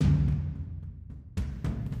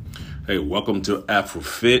Hey, welcome to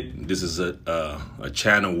AfroFit. This is a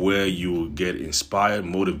channel where you will get inspired,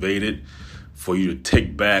 motivated for you to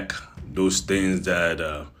take back those things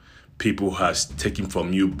that people has taken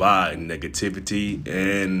from you by negativity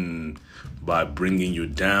and by bringing you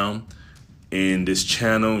down. In this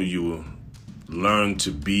channel, you will learn to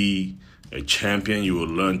be a champion. You will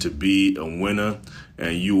learn to be a winner,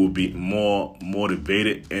 and you will be more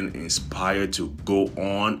motivated and inspired to go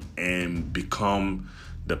on and become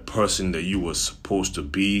the person that you were supposed to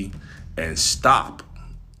be, and stop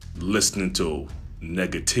listening to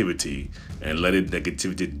negativity and letting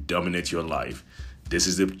negativity dominate your life. This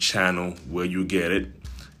is the channel where you get it,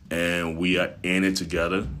 and we are in it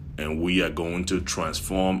together, and we are going to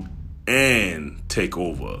transform and take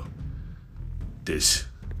over this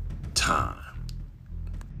time.